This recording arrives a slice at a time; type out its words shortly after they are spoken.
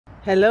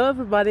Hello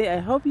everybody, I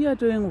hope you are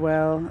doing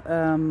well.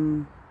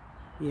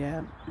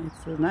 Yeah,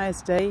 it's a nice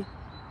day.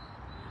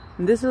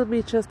 And this will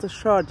be just a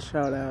short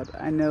shout out.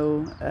 I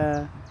know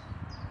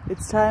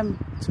it's time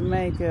to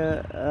make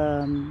a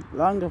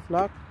longer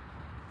vlog,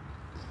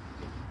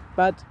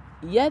 but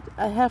yet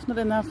I have not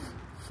enough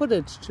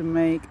footage to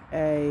make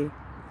a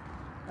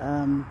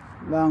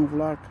long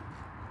vlog.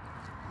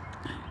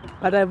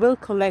 But I will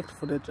collect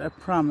footage, I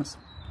promise.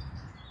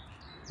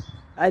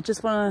 I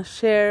just want to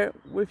share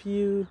with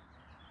you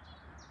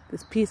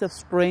this piece of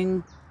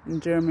spring in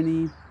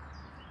Germany.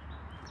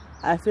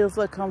 I feel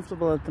so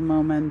comfortable at the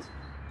moment.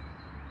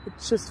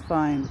 It's just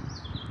fine.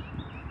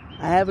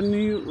 I have a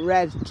new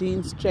red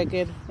jeans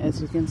jacket,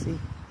 as you can see.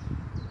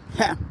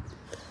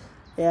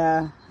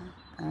 Yeah.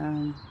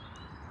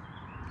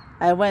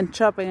 I went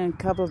shopping a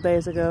couple of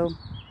days ago.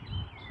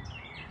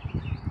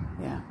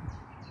 Yeah.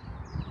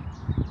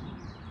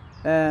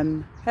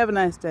 Have a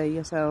nice day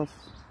yourself.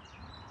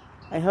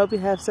 I hope you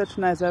have such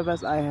nice weather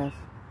as I have.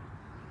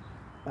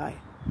 Bye.